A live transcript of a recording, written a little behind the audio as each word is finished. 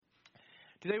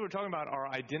Today we're talking about our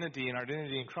identity and our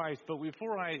identity in Christ, but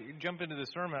before I jump into the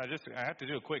sermon, I have to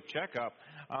do a quick checkup.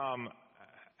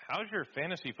 How's your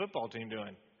fantasy football team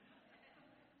doing?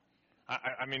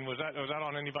 I mean, was that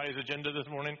on anybody's agenda this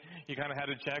morning? You kind of had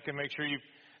to check and make sure you...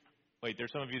 Wait,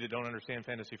 there's some of you that don't understand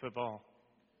fantasy football.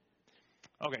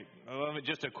 Okay,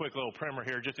 just a quick little primer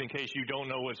here, just in case you don't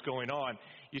know what's going on.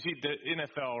 You see, the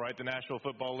NFL, right, the National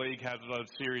Football League has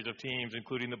a series of teams,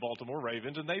 including the Baltimore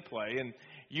Ravens, and they play. And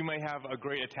you may have a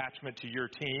great attachment to your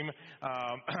team.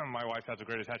 My wife has a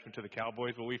great attachment to the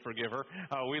Cowboys, but we forgive her.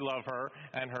 We love her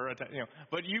and her,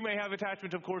 But you may have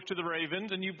attachment, of course, to the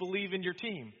Ravens, and you believe in your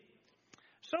team.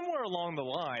 Somewhere along the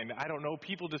line, I don't know,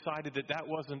 people decided that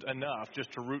wasn't enough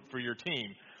just to root for your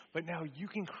team. But now you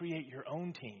can create your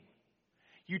own team.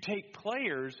 You take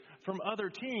players from other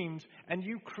teams and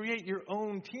you create your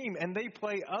own team, and they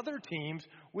play other teams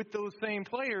with those same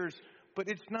players, but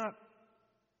it's not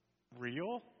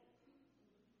real.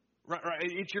 Right.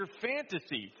 It's your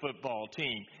fantasy football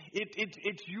team.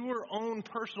 It's your own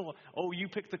personal. Oh, you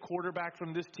pick the quarterback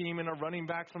from this team and a running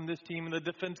back from this team and the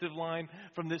defensive line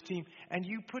from this team, and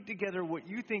you put together what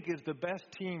you think is the best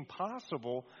team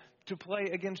possible to play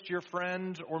against your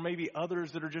friends or maybe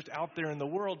others that are just out there in the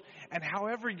world. And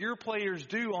however your players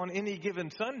do on any given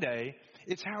Sunday,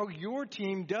 it's how your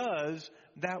team does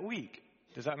that week.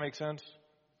 Does that make sense?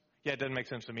 Yeah, it doesn't make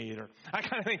sense to me either. I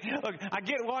kind of think, look, I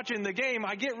get watching the game,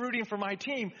 I get rooting for my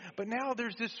team, but now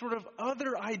there's this sort of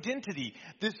other identity,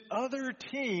 this other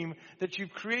team that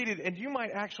you've created, and you might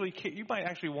actually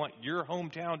want your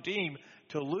hometown team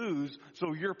to lose,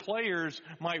 so your players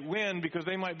might win because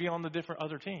they might be on the different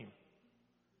other team.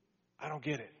 I don't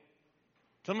get it.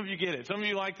 Some of you get it. Some of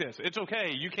you like this. It's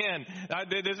okay. You can.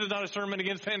 This is not a sermon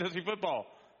against fantasy football.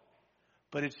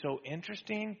 But it's so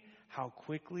interesting how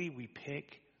quickly we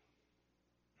pick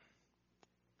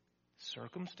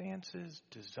circumstances,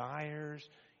 desires,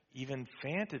 even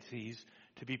fantasies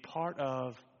to be part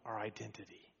of our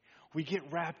identity. We get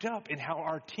wrapped up in how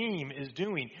our team is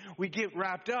doing. We get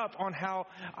wrapped up on how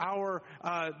our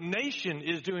nation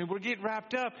is doing. We get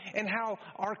wrapped up in how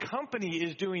our company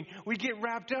is doing. We get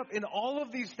wrapped up in all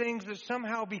of these things that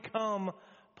somehow become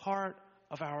part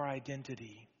of our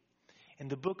identity. In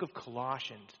the book of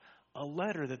Colossians, a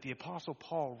letter that the Apostle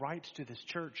Paul writes to this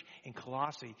church in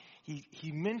Colossae,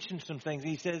 he mentions some things.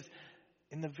 He says,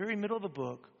 in the very middle of the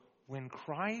book, when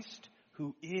Christ,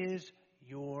 who is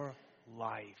your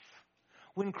life,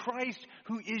 when Christ,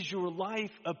 who is your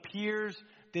life, appears,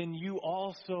 then you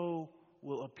also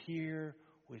will appear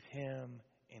with him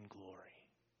in glory.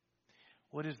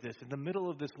 What is this? In the middle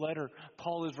of this letter,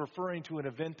 Paul is referring to an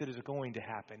event that is going to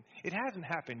happen. It hasn't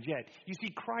happened yet. You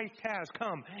see, Christ has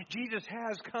come. Jesus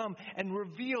has come and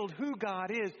revealed who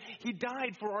God is. He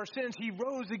died for our sins. He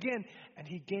rose again. And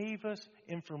he gave us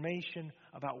information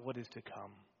about what is to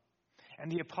come.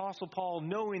 And the Apostle Paul,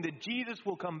 knowing that Jesus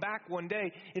will come back one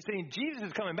day, is saying, Jesus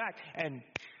is coming back and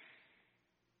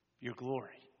your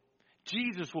glory.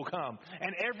 Jesus will come,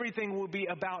 and everything will be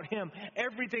about him.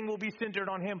 Everything will be centered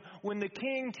on him. When the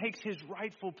king takes his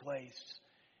rightful place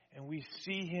and we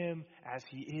see him as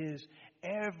he is,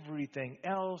 everything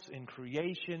else in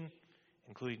creation,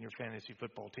 including your fantasy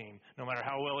football team, no matter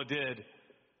how well it did,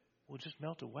 will just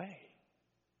melt away.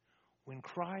 When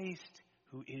Christ,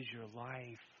 who is your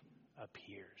life,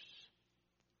 appears.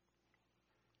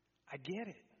 I get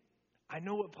it. I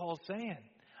know what Paul's saying.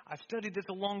 I've studied this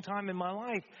a long time in my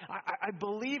life. I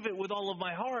believe it with all of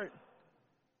my heart.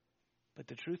 But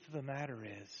the truth of the matter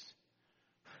is,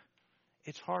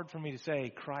 it's hard for me to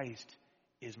say Christ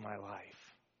is my life.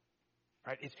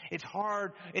 Right? It's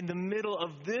hard in the middle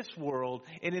of this world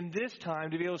and in this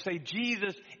time to be able to say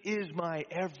Jesus is my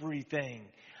everything.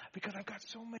 Because I've got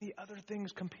so many other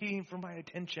things competing for my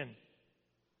attention.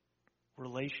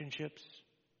 Relationships,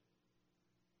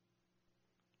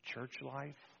 church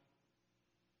life,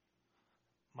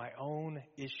 my own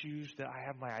issues that I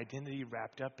have my identity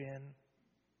wrapped up in.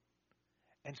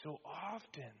 And so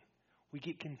often we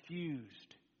get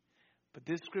confused. But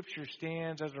this scripture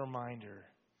stands as a reminder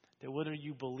that whether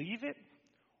you believe it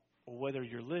or whether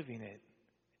you're living it,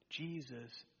 Jesus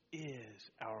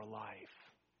is our life.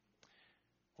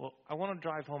 Well, I want to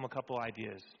drive home a couple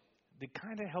ideas that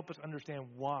kind of help us understand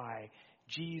why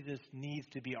Jesus needs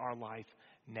to be our life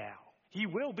now. He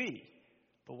will be,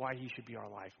 but why he should be our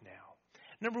life now.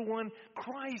 Number one,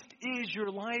 Christ is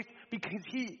your life because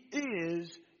he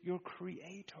is your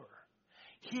creator.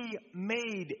 He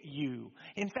made you.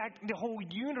 In fact, the whole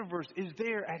universe is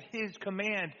there at his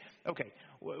command. Okay,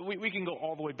 we can go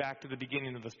all the way back to the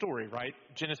beginning of the story, right?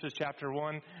 Genesis chapter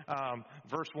 1,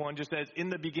 verse 1 just says, in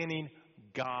the beginning,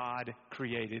 God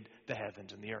created the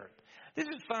heavens and the earth. This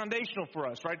is foundational for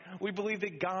us, right? We believe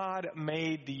that God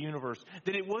made the universe,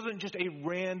 that it wasn't just a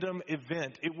random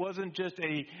event. It wasn't just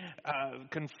a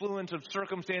confluence of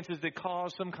circumstances that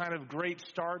caused some kind of great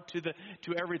start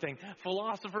to everything.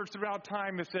 Philosophers throughout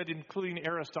time have said, including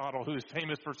Aristotle, who is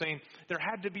famous for saying there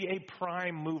had to be a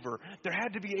prime mover. There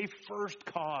had to be a first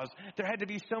cause. There had to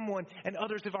be someone, and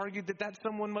others have argued that that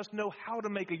someone must know how to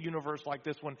make a universe like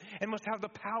this one and must have the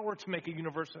power to make a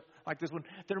universe like this one.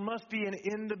 There must be an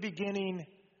in the beginning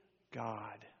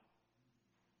God.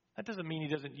 That doesn't mean he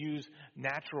doesn't use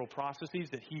natural processes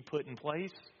that he put in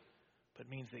place, but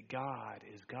means that God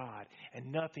is God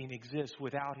and nothing exists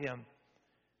without him.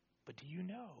 But do you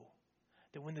know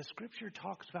that when the scripture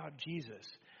talks about Jesus,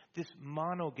 this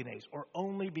monogenes, or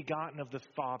only begotten of the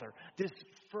Father, this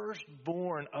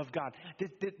firstborn of God,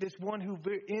 this one who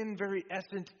in very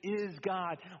essence is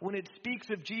God, when it speaks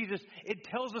of Jesus, it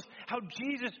tells us how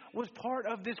Jesus was part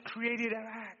of this created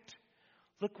act.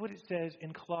 Look what it says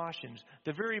in Colossians,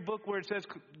 the very book where it says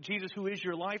Jesus, who is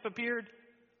your life, appeared.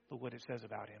 Look what it says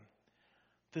about him.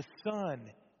 The Son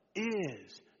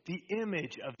is the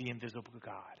image of the invisible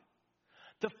God,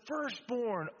 the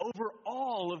firstborn over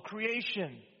all of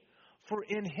creation. For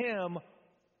in him,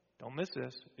 don't miss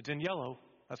this, it's in yellow.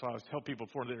 That's why I always tell people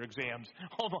for their exams.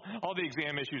 All the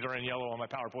exam issues are in yellow on my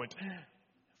PowerPoint.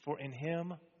 For in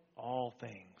him, all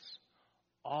things.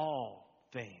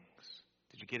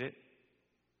 Did you get it?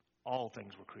 All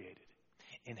things were created.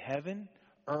 In heaven,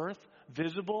 earth,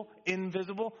 visible,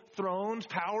 invisible, thrones,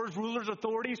 powers, rulers,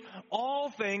 authorities,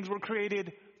 all things were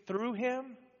created through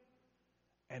him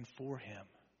and for him.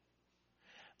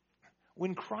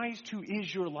 When Christ, who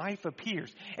is your life,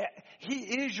 appears,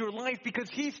 he is your life because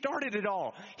he started it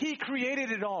all. He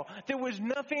created it all. There was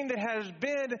nothing that has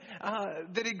been,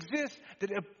 that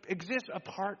exists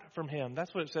apart from him.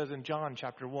 That's what it says in John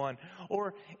chapter 1.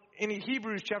 Or in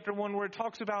Hebrews chapter 1, where it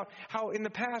talks about how in the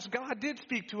past God did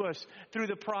speak to us through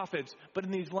the prophets, but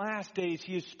in these last days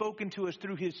he has spoken to us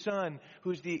through his Son,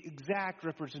 who is the exact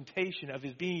representation of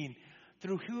his being,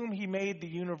 through whom he made the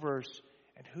universe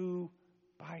and who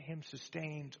by him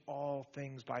sustains all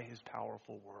things by his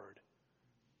powerful word.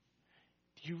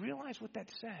 Do you realize what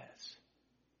that says?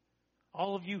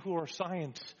 All of you who are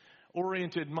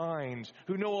science-oriented minds,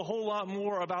 who know a whole lot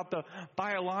more about the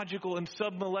biological and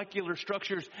submolecular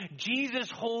structures, Jesus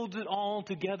holds it all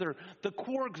together. The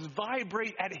quarks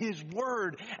vibrate at his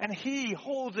word, and he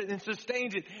holds it and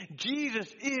sustains it.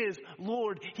 Jesus is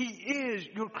Lord. He is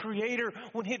your creator.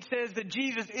 When it says that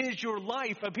Jesus is your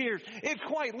life appears, it's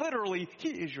quite literally, he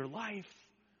is your life.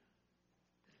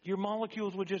 Your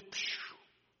molecules would just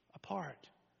apart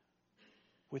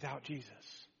without Jesus.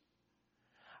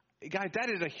 Guys, that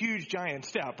is a huge, giant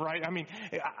step, right? I mean,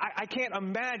 I can't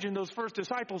imagine those first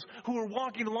disciples who were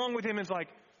walking along with him. It's like,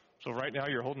 so right now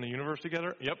you're holding the universe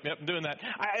together? Yep, I'm doing that.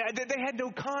 They had no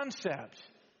concept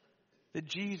that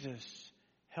Jesus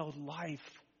held life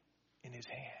in his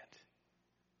hand.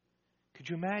 Could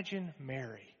you imagine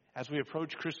Mary as we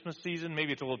approach Christmas season?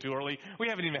 Maybe it's a little too early. We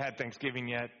haven't even had Thanksgiving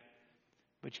yet.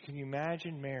 But can you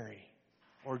imagine Mary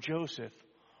or Joseph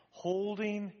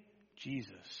holding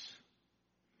Jesus,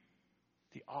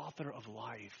 the author of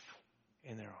life,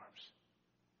 in their arms?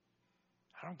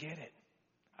 I don't get it.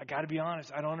 I got to be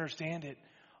honest, I don't understand it.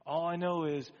 All I know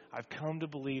is I've come to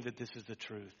believe that this is the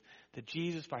truth, that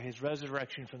Jesus, by his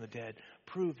resurrection from the dead,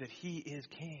 proved that he is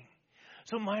king.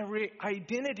 So my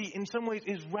identity in some ways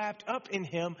is wrapped up in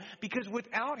him, because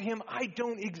without him I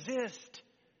don't exist.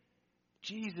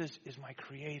 Jesus is my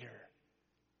creator.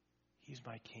 He's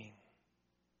my king.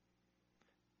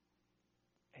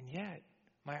 And yet,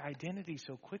 my identity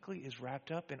so quickly is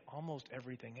wrapped up in almost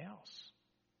everything else.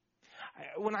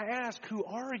 When I ask, who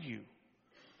are you?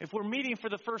 If we're meeting for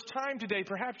the first time today,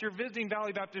 perhaps you're visiting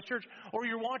Valley Baptist Church, or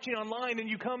you're watching online and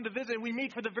you come to visit and we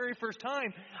meet for the very first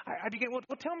time, I begin, well,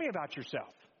 tell me about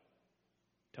yourself.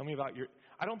 Tell me about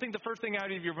I don't think the first thing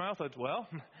out of your mouth is, well,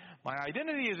 my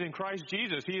identity is in Christ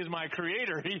Jesus. He is my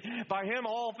creator. By him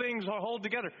all things are hold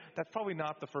together. That's probably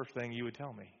not the first thing you would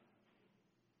tell me.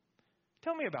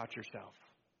 Tell me about yourself.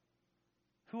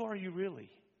 Who are you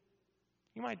really?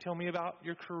 You might tell me about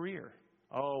your career.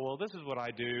 Oh, well, this is what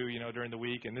I do, during the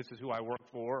week, and this is who I work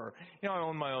for, or, I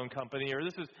own my own company, or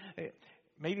this is,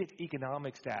 maybe it's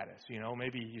economic status,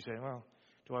 maybe you say, well,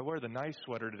 do I wear the nice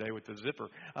sweater today with the zipper?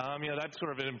 That's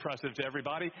sort of impressive to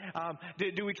everybody.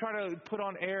 Do we try to put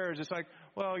on airs? It's like,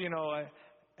 well,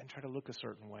 and try to look a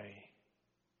certain way.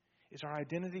 Is our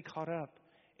identity caught up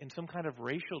in some kind of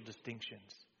racial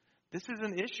distinctions This is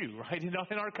an issue, right?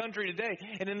 In our country today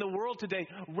and in the world today,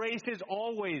 race is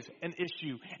always an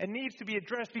issue and needs to be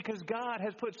addressed because God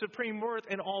has put supreme worth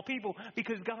in all people,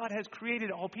 because God has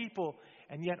created all people.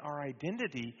 And yet our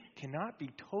identity cannot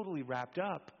be totally wrapped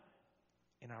up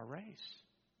in our race,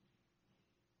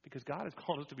 because God has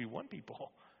called us to be one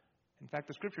people. In fact,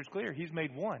 the Scripture is clear. He's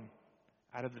made one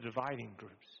out of the dividing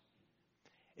groups.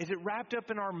 Is it wrapped up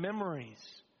in our memories?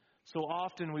 So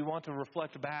often we want to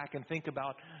reflect back and think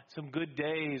about some good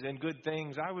days and good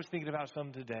things. I was thinking about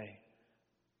some today.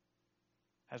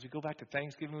 As we go back to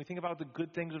Thanksgiving, we think about the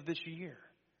good things of this year.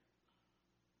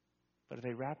 But are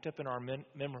they wrapped up in our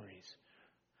memories?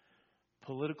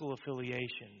 Political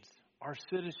affiliations, our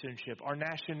citizenship, our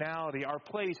nationality, our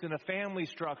place in a family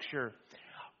structure.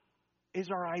 Is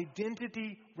our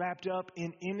identity wrapped up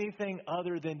in anything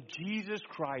other than Jesus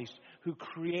Christ, who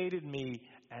created me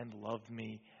and loved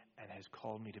me and has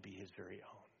called me to be His very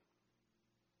own?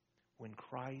 When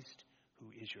Christ, who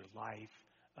is your life,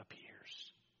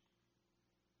 appears,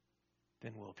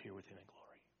 then we'll appear with Him in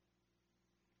glory.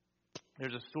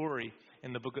 There's a story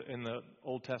in the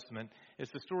Old Testament.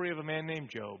 It's the story of a man named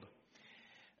Job.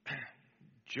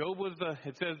 Job was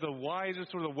the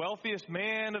wisest or the wealthiest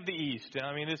man of the East.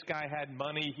 I mean, this guy had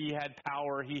money, he had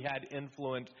power, he had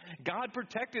influence. God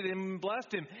protected him and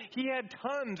blessed him. He had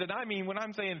tons, and I mean, when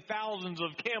I'm saying thousands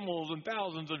of camels and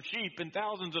thousands of sheep and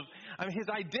his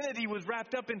identity was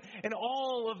wrapped up in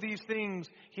all of these things.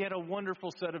 He had a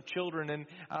wonderful set of children, and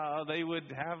they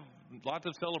would have lots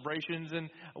of celebrations and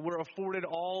were afforded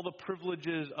all the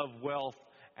privileges of wealth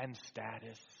and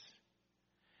status.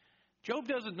 Job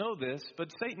doesn't know this,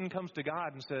 but Satan comes to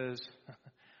God and says,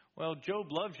 well,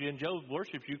 Job loves you and Job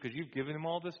worships you because you've given him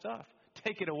all this stuff.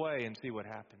 Take it away and see what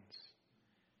happens.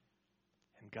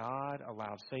 And God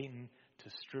allowed Satan to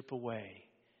strip away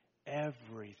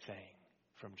everything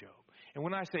from Job. And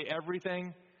when I say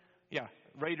everything,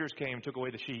 raiders came, took away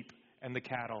the sheep and the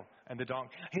cattle and the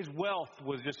donkey. His wealth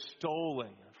was just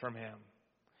stolen from him.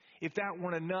 If that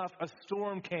weren't enough, a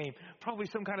storm came. Probably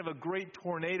some kind of a great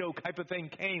tornado type of thing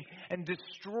came and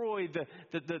destroyed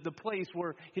the place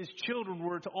where his children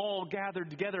were all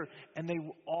gathered together, and they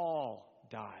all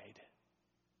died.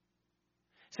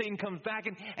 Satan comes back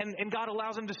and God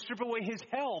allows him to strip away his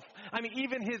health. I mean,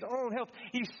 even his own health.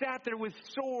 He sat there with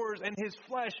sores and his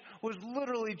flesh was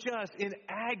literally just in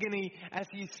agony as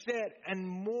he sat and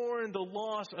mourned the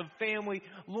loss of family,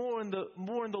 mourned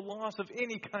the loss of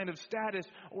any kind of status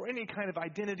or any kind of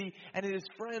identity. And his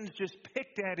friends just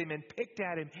picked at him and picked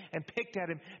at him and picked at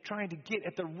him, trying to get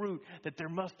at the root that there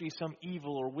must be some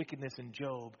evil or wickedness in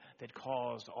Job that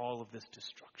caused all of this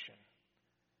destruction.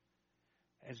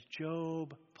 As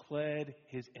Job pled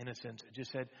his innocence and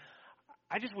just said,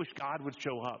 I just wish God would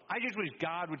show up. I just wish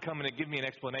God would come in and give me an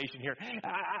explanation here.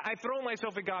 I throw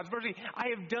myself at God's mercy. I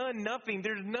have done nothing.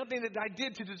 There's nothing that I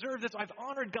did to deserve this. I've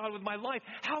honored God with my life.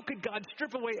 How could God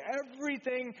strip away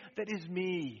everything that is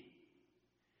me?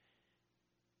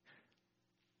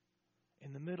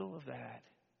 In the middle of that,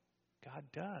 God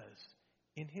does,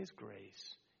 in His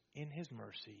grace, in His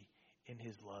mercy, in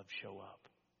His love, show up.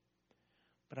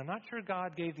 But I'm not sure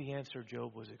God gave the answer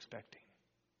Job was expecting.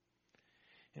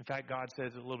 In fact, God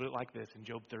says it a little bit like this in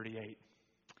Job 38.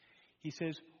 He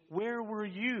says, where were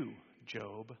you,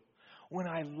 Job, when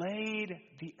I laid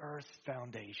the earth's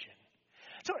foundation?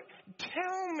 So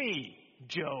tell me,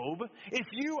 Job, if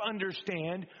you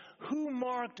understand, who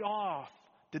marked off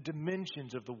the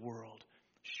dimensions of the world?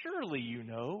 Surely you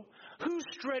know. Who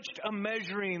stretched a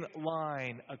measuring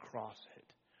line across it?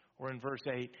 Or in verse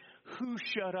 8, who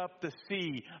shut up the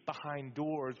sea behind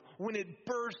doors when it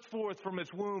burst forth from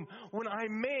its womb? When I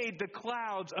made the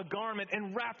clouds a garment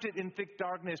and wrapped it in thick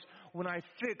darkness? When I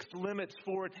fixed limits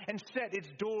for it and set its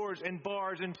doors and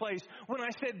bars in place? When I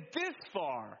said, this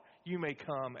far you may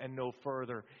come and no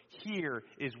further. Here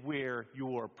is where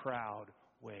your proud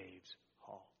waves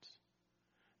halt.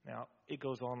 Now, it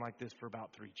goes on like this for about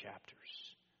 3 chapters.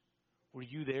 Were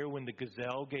you there when the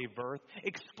gazelle gave birth?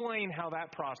 Explain how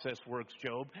that process works,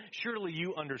 Job. Surely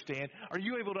you understand. Are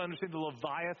you able to understand the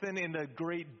Leviathan in the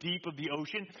great deep of the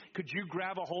ocean? Could you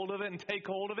grab a hold of it and take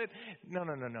hold of it?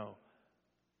 No.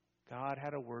 God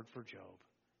had a word for Job.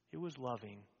 It was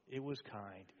loving. It was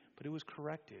kind. But it was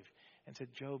corrective. And said,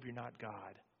 Job, you're not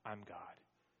God. I'm God.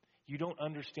 You don't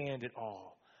understand it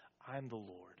all. I'm the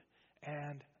Lord.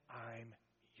 And I'm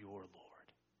your Lord.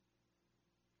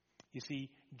 You see,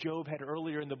 Job had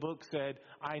earlier in the book said,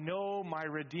 I know my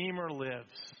Redeemer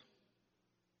lives.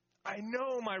 I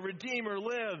know my Redeemer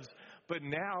lives. But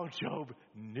now Job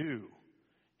knew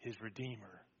his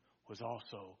Redeemer was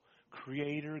also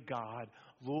Creator God,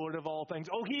 Lord of all things.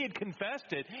 Oh, he had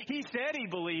confessed it. He said he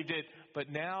believed it. But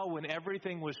now when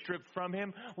everything was stripped from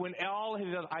him, when all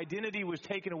his identity was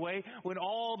taken away, when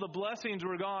all the blessings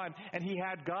were gone, and he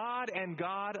had God and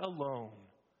God alone,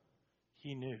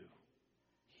 he knew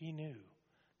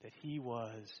that he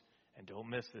was, and don't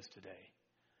miss this today,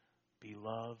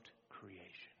 beloved creation.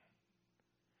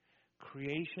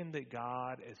 Creation that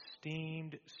God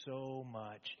esteemed so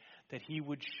much that he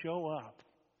would show up,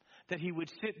 that he would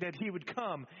sit, that he would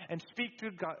come and speak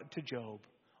to Job.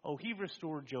 Oh, he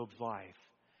restored Job's life.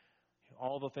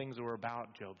 All the things that were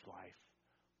about Job's life.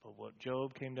 But what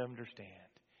Job came to understand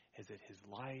is that his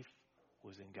life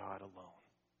was in God alone.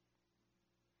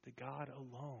 That God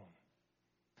alone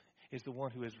is the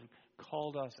one who has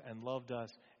called us and loved us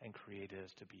and created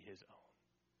us to be his own.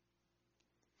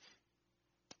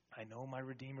 I know my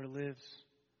Redeemer lives.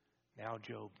 Now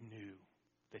Job knew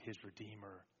that his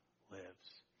Redeemer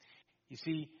lives. You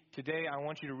see, today I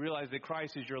want you to realize that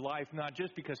Christ is your life, not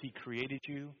just because he created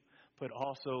you, but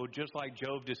also, just like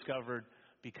Job discovered,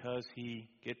 because he,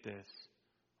 get this,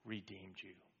 redeemed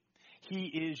you. He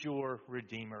is your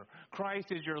Redeemer.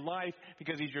 Christ is your life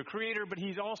because he's your creator, but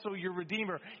he's also your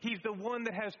Redeemer. He's the one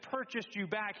that has purchased you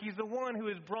back. He's the one who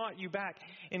has brought you back.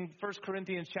 In 1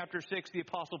 Corinthians chapter 6, the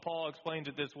Apostle Paul explains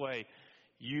it this way.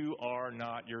 You are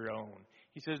not your own.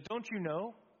 He says, don't you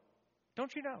know?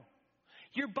 Don't you know?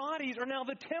 Your bodies are now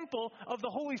the temple of the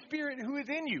Holy Spirit who is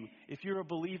in you. If you're a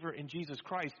believer in Jesus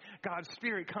Christ, God's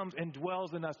Spirit comes and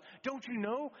dwells in us. Don't you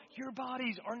know? Your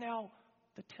bodies are now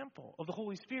the temple of the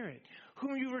Holy Spirit,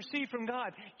 whom you receive from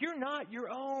God. You're not your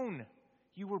own.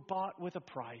 You were bought with a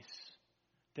price.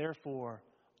 Therefore,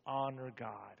 honor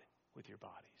God with your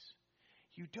bodies.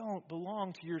 You don't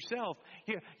belong to yourself.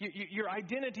 Your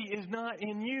identity is not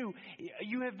in you.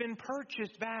 You have been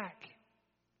purchased back.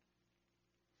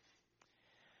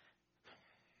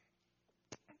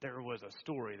 There was a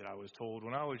story that I was told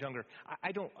when I was younger.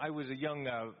 I was a young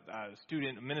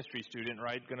student, ministry student,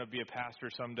 right? Going to be a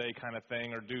pastor someday kind of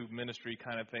thing, or do ministry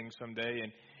kind of thing someday.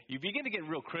 And you begin to get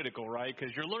real critical, right?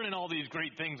 Because you're learning all these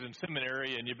great things in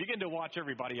seminary, and you begin to watch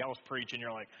everybody else preach, and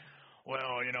you're like, well,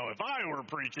 if I were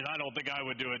preaching, I don't think I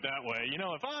would do it that way.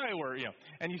 If I were,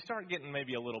 and you start getting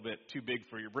maybe a little bit too big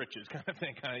for your britches kind of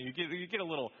thing. You get a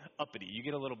little uppity. You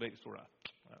get a little bit sort of,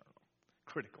 I don't know,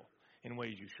 critical in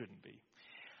ways you shouldn't be.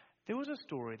 There was a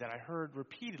story that I heard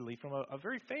repeatedly from a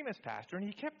very famous pastor, and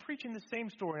he kept preaching the same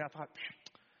story, and I thought,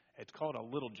 it's called a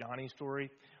Little Johnny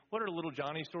story. What are Little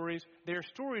Johnny stories? They are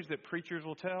stories that preachers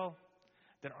will tell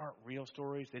that aren't real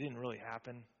stories. They didn't really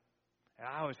happen. And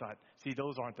I always thought, see,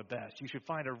 those aren't the best. You should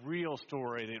find a real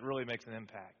story that really makes an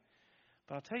impact.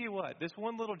 But I'll tell you what, this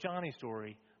one Little Johnny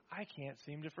story, I can't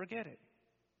seem to forget it.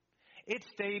 It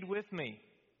stayed with me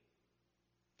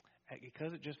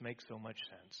because it just makes so much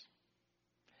sense.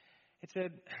 It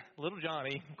said, Little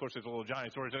Johnny, of course it's a Little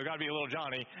Johnny story, so it's got to be a Little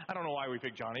Johnny. I don't know why we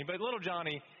picked Johnny, but Little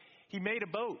Johnny, he made a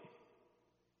boat.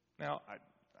 Now,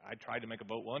 I tried to make a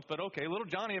boat once, but okay, Little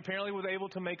Johnny apparently was able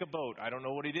to make a boat. I don't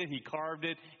know what he did. He carved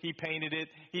it. He painted it.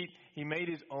 He made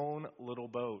his own little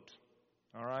boat.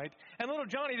 All right? And Little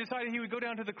Johnny decided he would go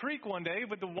down to the creek one day,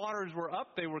 but the waters were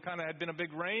up. They were had been a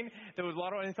big rain. There was a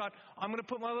lot of, and he thought, I'm going to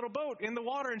put my little boat in the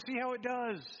water and see how it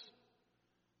does.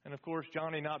 And of course,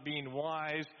 Johnny, not being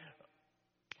wise,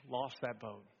 lost that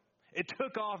boat. It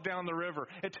took off down the river.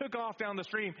 It took off down the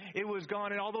stream. It was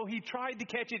gone. And although he tried to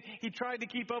catch it, he tried to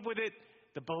keep up with it,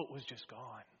 the boat was just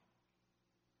gone.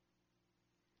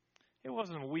 It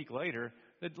wasn't a week later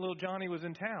that Little Johnny was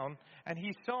in town, and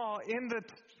he saw in the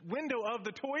window of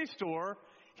the toy store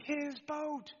his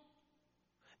boat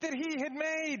that he had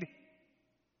made.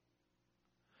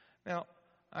 Now,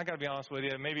 I got to be honest with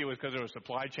you. Maybe it was because there were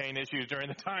supply chain issues during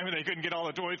the time and they couldn't get all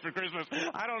the toys for Christmas.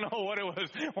 I don't know what it was.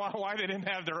 Why they didn't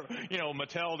have their,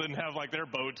 Mattel didn't have their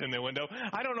boats in the window.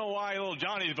 I don't know why Little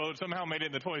Johnny's boat somehow made it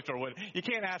in the toy store. You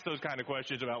can't ask those kind of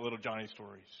questions about Little Johnny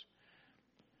stories.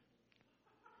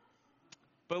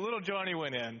 But Little Johnny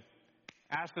went in,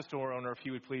 asked the store owner if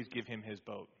he would please give him his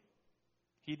boat.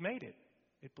 He'd made it.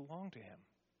 It belonged to him.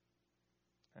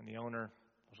 And the owner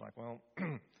was like, well,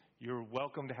 you're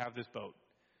welcome to have this boat.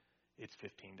 It's $15.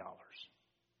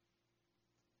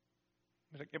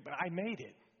 He's like, yeah, but I made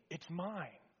it. It's mine.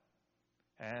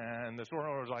 And the store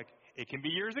owner was like, it can be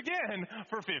yours again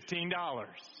for $15.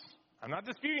 I'm not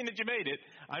disputing that you made it.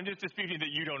 I'm just disputing that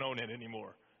you don't own it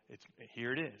anymore.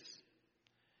 Here it is.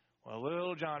 Well,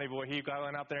 Little Johnny boy, he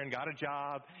went out there and got a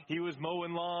job. He was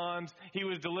mowing lawns. He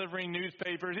was delivering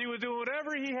newspapers. He was doing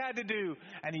whatever he had to do.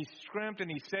 And he scrimped and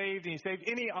he saved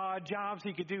any odd jobs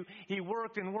he could do. He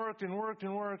worked and worked and worked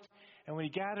and worked. And when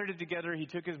he gathered it together, he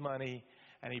took his money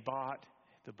and he bought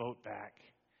the boat back.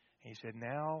 And he said,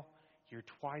 now you're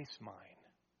twice mine.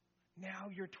 Now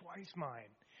you're twice mine.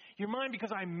 You're mine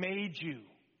because I made you.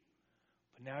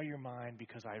 But now you're mine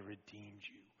because I redeemed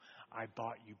you. I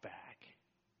bought you back.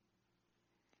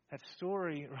 That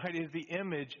story, right, is the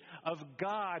image of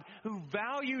God who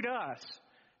valued us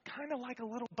kind of like a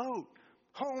little boat.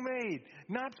 Homemade,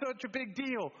 not such a big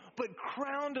deal, but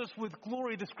crowned us with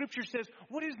glory. The scripture says,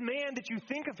 what is man that you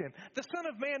think of him? The Son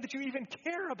of Man that you even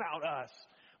care about us.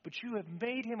 But you have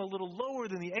made him a little lower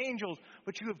than the angels,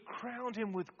 but you have crowned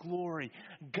him with glory.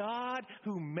 God,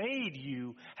 who made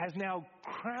you, has now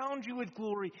crowned you with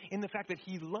glory in the fact that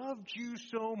he loved you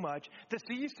so much that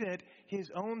he sent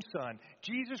his own Son,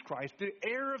 Jesus Christ, the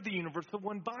heir of the universe, the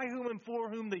one by whom and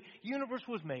for whom the universe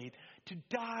was made, to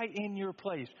die in your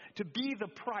place, to be the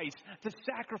price, the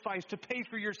sacrifice, to pay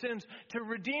for your sins, to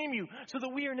redeem you, so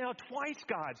that we are now twice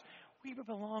God's. We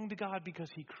belong to God because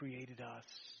he created us.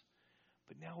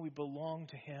 But now we belong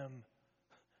to him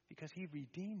because he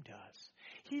redeemed us.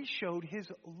 He showed his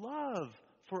love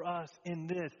for us in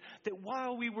this, that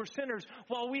while we were sinners,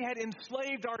 while we had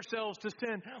enslaved ourselves to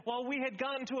sin, while we had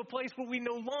gotten to a place where we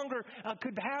no longer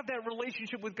could have that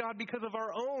relationship with God because of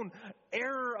our own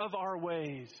error of our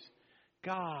ways,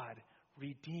 God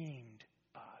redeemed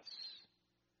us.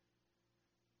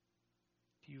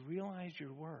 Do you realize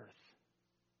your worth?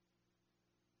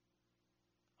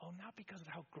 Oh, not because of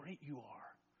how great you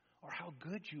are, or how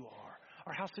good you are,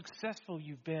 or how successful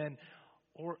you've been,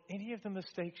 or any of the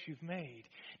mistakes you've made.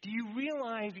 Do you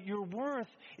realize your worth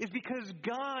is because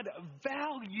God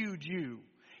valued you?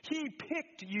 He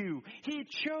picked you. He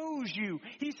chose you.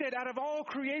 He said, out of all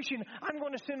creation, I'm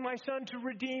going to send my Son to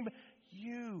redeem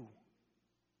you.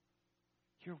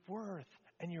 Your worth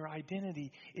and your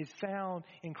identity is found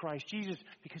in Christ Jesus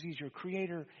because he's your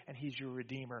creator and he's your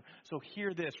redeemer. So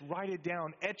hear this, write it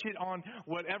down, etch it on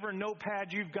whatever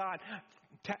notepad you've got.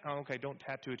 Okay, don't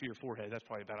tattoo it to your forehead. That's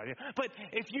probably a bad idea. But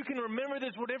if you can remember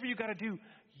this, whatever you got to do,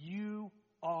 you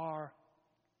are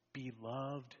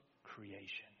beloved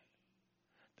creation.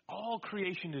 All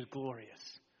creation is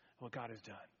glorious, what God has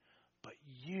done. But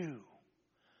you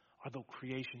are the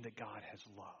creation that God has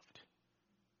loved.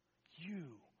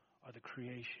 You are the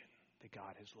creation that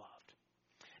God has loved.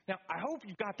 Now, I hope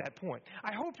you've got that point.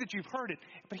 I hope that you've heard it.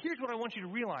 But here's what I want you to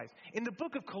realize. In the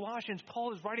book of Colossians,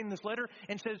 Paul is writing this letter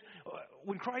and says,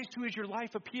 when Christ, who is your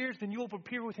life, appears, then you will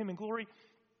appear with him in glory.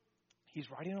 He's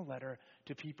writing a letter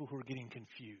to people who are getting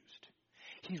confused.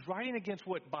 He's writing against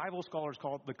what Bible scholars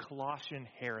call the Colossian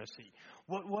heresy.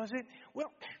 What was it?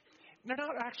 Well, they're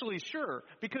not actually sure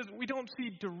because we don't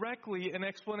see directly an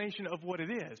explanation of what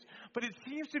it is. But it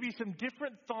seems to be some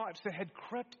different thoughts that had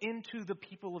crept into the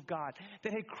people of God,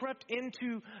 that had crept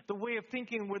into the way of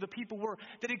thinking where the people were,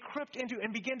 that had crept into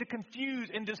and began to confuse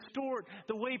and distort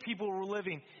the way people were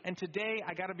living. And today,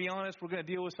 I got to be honest, we're going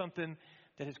to deal with something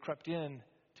that has crept in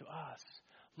to us.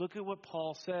 Look at what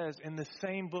Paul says in the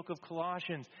same book of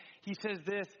Colossians. He says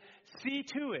this, see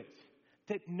to it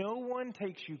that no one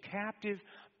takes you captive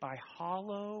by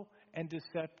hollow and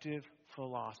deceptive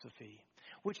philosophy,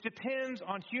 which depends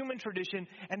on human tradition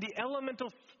and the elemental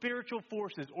spiritual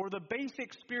forces or the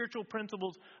basic spiritual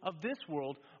principles of this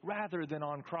world rather than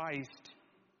on Christ.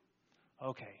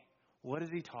 Okay, what is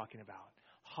he talking about?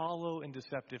 Hollow and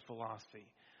deceptive philosophy.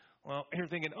 Well, you're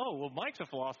thinking, oh, well, Mike's a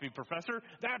philosophy professor.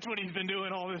 That's what he's been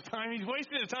doing all this time. He's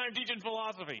wasting his time teaching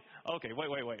philosophy. Okay,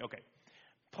 wait. Okay.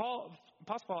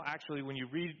 Apostle Paul actually, when you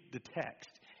read the text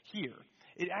here,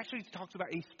 it actually talks about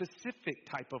a specific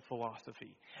type of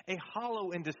philosophy, a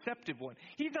hollow and deceptive one.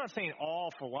 He's not saying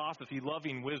all philosophy,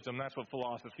 loving wisdom, that's what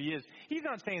philosophy is. He's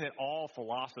not saying that all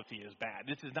philosophy is bad.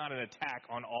 This is not an attack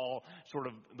on all sort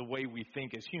of the way we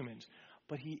think as humans.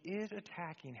 But he is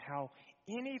attacking how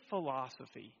any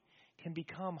philosophy can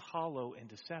become hollow and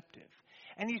deceptive.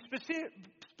 And he's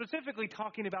specifically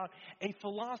talking about a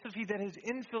philosophy that has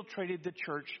infiltrated the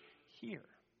church here.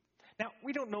 Now,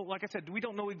 we don't know, like I said, we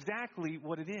don't know exactly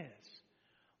what it is.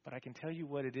 But I can tell you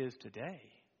what it is today.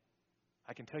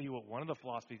 I can tell you what one of the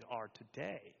philosophies are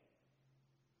today.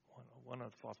 One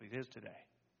of the philosophies is today.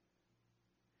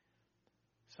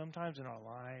 Sometimes in our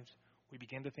lives, we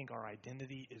begin to think our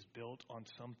identity is built on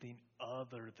something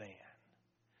other than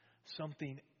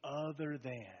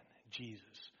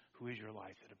Jesus, who is your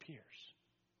life that appears.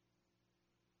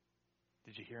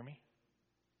 Did you hear me?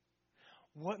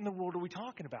 What in the world are we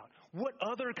talking about? What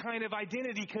other kind of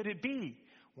identity could it be?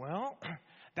 Well,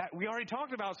 That we already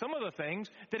talked about some of the things,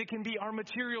 that it can be our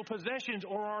material possessions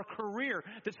or our career,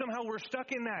 that somehow we're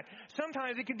stuck in that.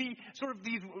 Sometimes it can be sort of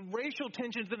these racial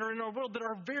tensions that are in our world that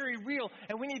are very real,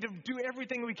 and we need to do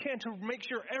everything we can to make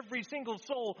sure every single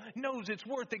soul knows its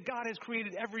worth, that God has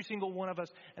created every single one of us,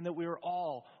 and that we are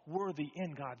all worthy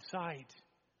in God's sight.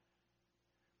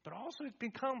 But also it's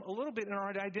become a little bit in our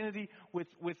identity with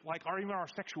like even our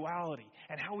sexuality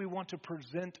and how we want to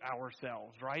present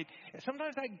ourselves, right? And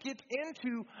sometimes that gets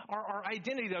into our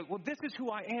identity that, well, this is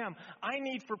who I am. I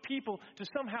need for people to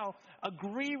somehow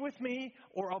agree with me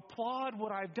or applaud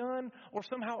what I've done or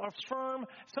somehow affirm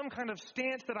some kind of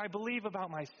stance that I believe about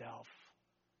myself.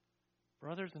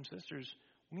 Brothers and sisters,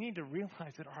 we need to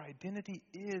realize that our identity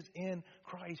is in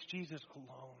Christ Jesus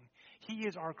alone. He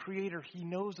is our creator. He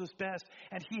knows us best,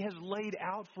 and he has laid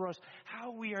out for us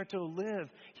how we are to live.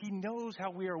 He knows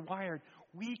how we are wired.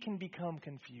 We can become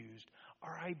confused.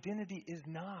 Our identity is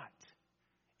not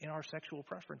in our sexual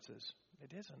preferences.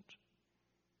 It isn't.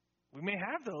 We may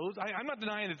have those. I'm not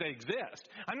denying that they exist.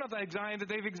 I'm not denying that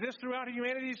they've existed throughout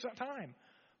humanity's time.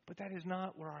 But that is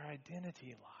not where our identity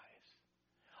lies.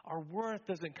 Our worth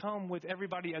doesn't come with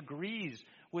everybody agrees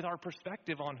with our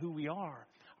perspective on who we are.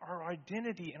 Our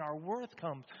identity and our worth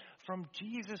comes from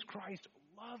Jesus Christ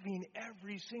loving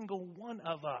every single one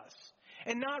of us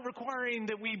and not requiring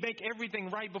that we make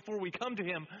everything right before we come to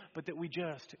him, but that we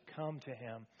just come to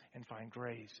him and find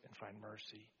grace and find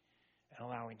mercy and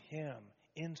allowing him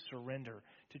in surrender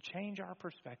to change our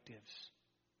perspectives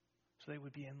so they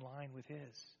would be in line with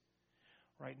his.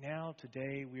 Right now,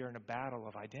 today, we are in a battle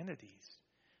of identities.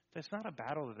 That's not a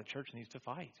battle that the church needs to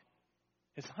fight.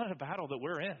 It's not a battle that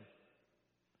we're in.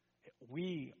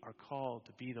 We are called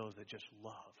to be those that just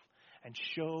love and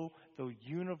show the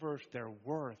universe their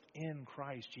worth in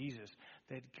Christ Jesus,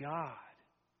 that God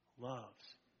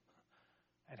loves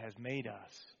and has made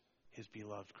us his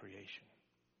beloved creation.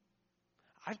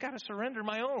 I've got to surrender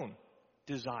my own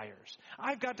desires.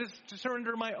 I've got to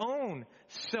surrender my own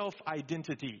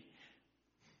self-identity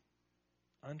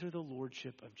under the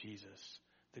lordship of Jesus,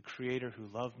 the Creator who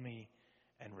loved me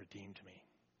and redeemed me.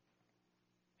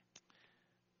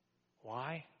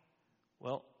 Why?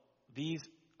 Well, these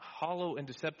hollow and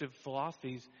deceptive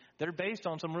philosophies, they're based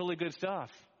on some really good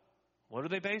stuff. What are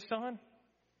they based on?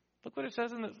 Look what it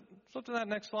says flip to that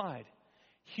next slide.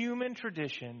 Human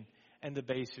tradition and the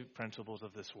basic principles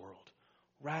of this world,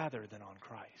 rather than on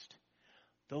Christ.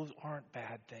 Those aren't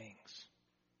bad things.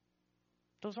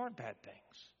 Those aren't bad things.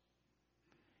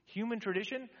 Human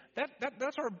tradition,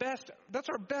 that's our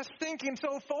best thinking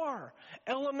so far.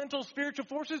 Elemental spiritual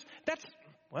forces,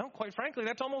 quite frankly,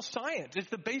 that's almost science. It's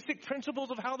the basic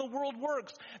principles of how the world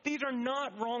works. These are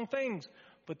not wrong things,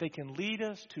 but they can lead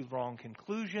us to wrong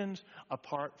conclusions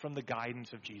apart from the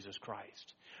guidance of Jesus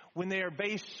Christ. When they are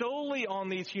based solely on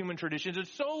these human traditions and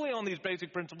solely on these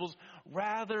basic principles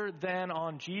rather than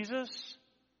on Jesus,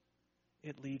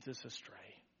 it leads us astray.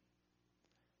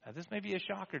 Now, this may be a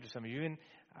shocker to some of you, and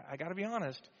I got to be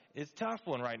honest, it's a tough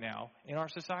one right now in our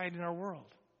society and our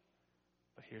world.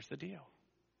 But here's the deal.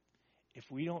 If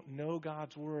we don't know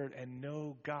God's word and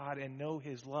know God and know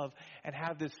his love and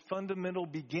have this fundamental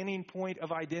beginning point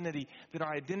of identity, that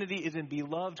our identity is in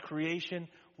beloved creation,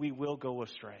 we will go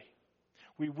astray.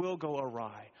 We will go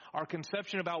awry. Our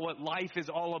conception about what life is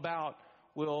all about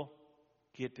will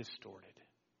get distorted.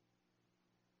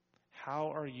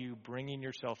 How are you bringing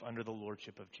yourself under the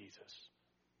lordship of Jesus?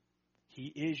 He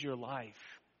is your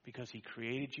life because he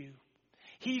created you.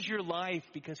 He's your life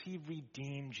because he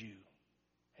redeemed you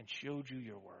and showed you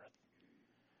your worth.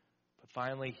 But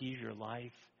finally, he's your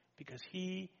life because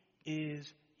he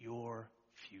is your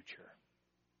future.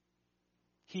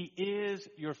 He is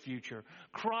your future.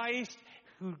 Christ,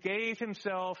 who gave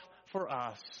himself for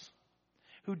us,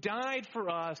 who died for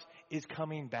us, is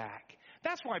coming back.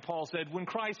 That's why Paul said, when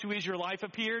Christ, who is your life,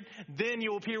 appeared, then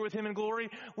you'll appear with him in glory.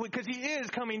 Because he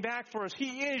is coming back for us.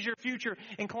 He is your future.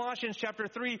 In Colossians chapter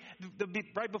 3,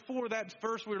 right before that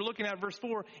verse we were looking at, verse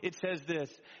 4, it says this: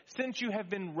 since you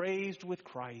have been raised with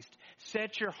Christ,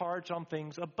 set your hearts on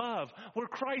things above, where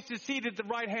Christ is seated at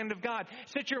the right hand of God.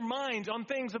 Set your minds on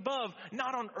things above,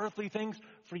 not on earthly things,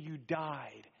 for you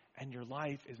died, and your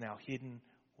life is now hidden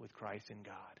with Christ in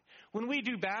God. When we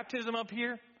do baptism up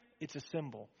here, it's a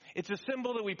symbol. It's a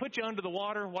symbol that we put you under the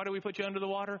water. Why do we put you under the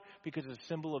water? Because it's a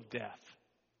symbol of death.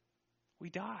 We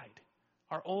died.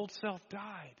 Our old self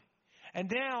died.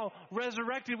 And now,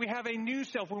 resurrected, we have a new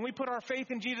self. When we put our faith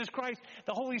in Jesus Christ,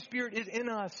 the Holy Spirit is in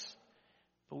us.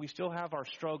 But we still have our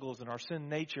struggles and our sin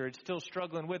nature. It's still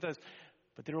struggling with us.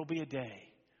 But there will be a day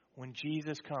when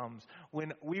Jesus comes,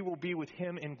 when we will be with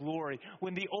Him in glory,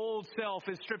 when the old self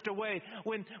is stripped away,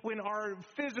 when our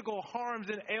physical harms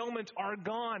and ailments are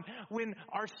gone, when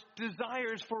our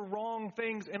desires for wrong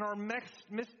things and our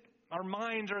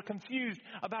minds are confused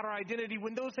about our identity,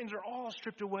 when those things are all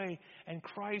stripped away and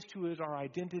Christ, who is our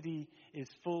identity, is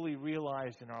fully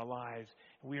realized in our lives,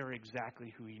 we are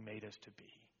exactly who He made us to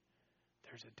be.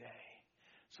 There's a day.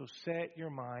 So set your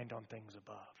mind on things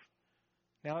above.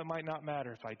 Now, it might not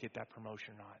matter if I get that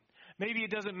promotion or not. Maybe it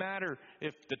doesn't matter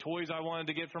if the toys I wanted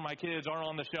to get for my kids aren't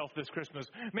on the shelf this Christmas.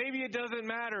 Maybe it doesn't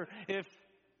matter if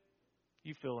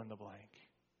you fill in the blank.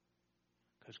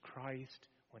 Because Christ,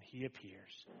 when He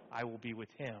appears, I will be with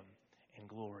Him in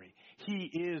glory. He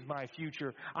is my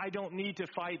future. I don't need to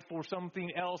fight for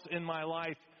something else in my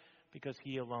life because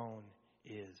He alone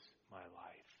is my life.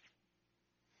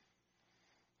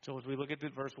 So as we look at the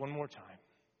verse one more time,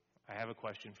 I have a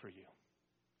question for you.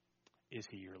 Is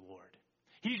He your Lord?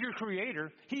 He's your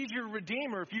Creator. He's your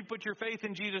Redeemer. If you put your faith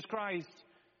in Jesus Christ,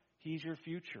 He's your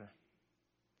future.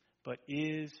 But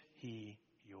is He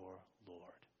your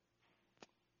Lord?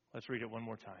 Let's read it one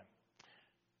more time.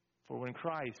 For when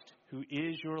Christ, who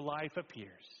is your life,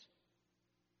 appears,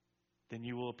 then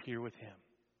you will appear with Him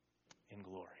in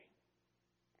glory.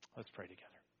 Let's pray together.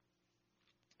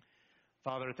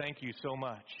 Father, thank you so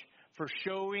much for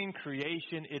showing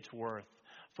creation its worth,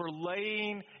 for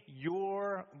laying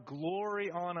your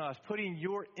glory on us, putting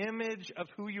your image of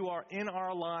who you are in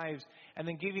our lives, and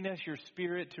then giving us your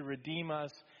Spirit to redeem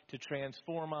us, to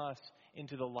transform us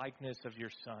into the likeness of your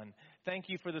Son. Thank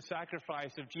you for the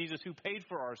sacrifice of Jesus, who paid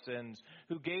for our sins,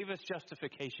 who gave us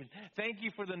justification. Thank you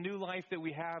for the new life that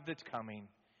we have that's coming.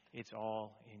 It's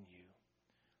all in you.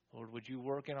 Lord, would you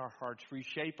work in our hearts,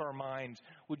 reshape our minds?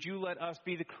 Would you let us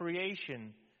be the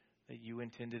creation that you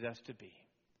intended us to be,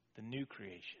 the new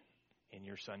creation in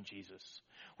your Son, Jesus?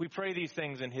 We pray these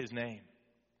things in His name.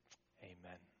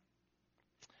 Amen.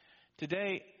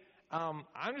 Today, I'm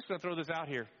just going to throw this out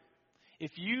here.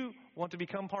 If you want to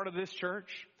become part of this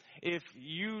church, if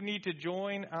you need to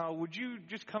join, would you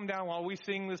just come down while we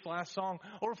sing this last song?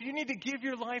 Or if you need to give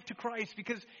your life to Christ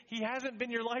because He hasn't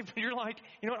been your life, but you're like,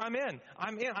 you know what, I'm in.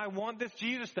 I want this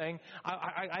Jesus thing.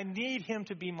 I need Him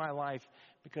to be my life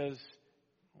because,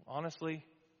 honestly,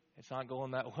 it's not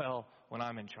going that well when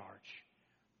I'm in charge.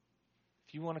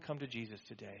 If you want to come to Jesus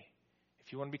today,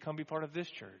 if you want to be part of this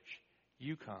church,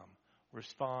 you come.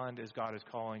 Respond as God is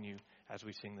calling you as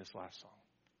we sing this last song.